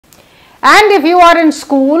And if you are in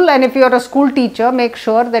school and if you are a school teacher, make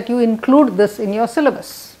sure that you include this in your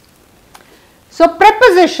syllabus. So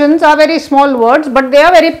prepositions are very small words, but they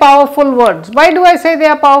are very powerful words. Why do I say they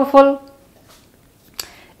are powerful?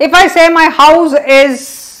 If I say my house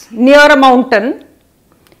is near a mountain,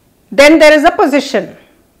 then there is a position.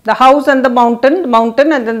 The house and the mountain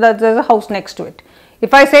and then there is a house next to it.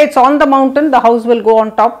 If I say it's on the mountain, the house will go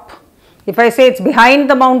on top. If I say it's behind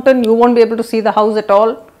the mountain, you won't be able to see the house at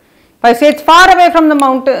all. If I say it's far away from the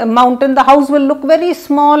mountain, the house will look very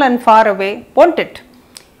small and far away, won't it?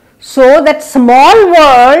 So that small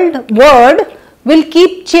word will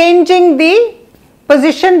keep changing the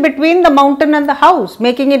position between the mountain and the house,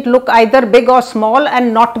 making it look either big or small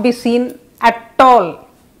and not be seen at all.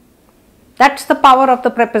 That's the power of the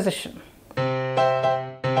preposition.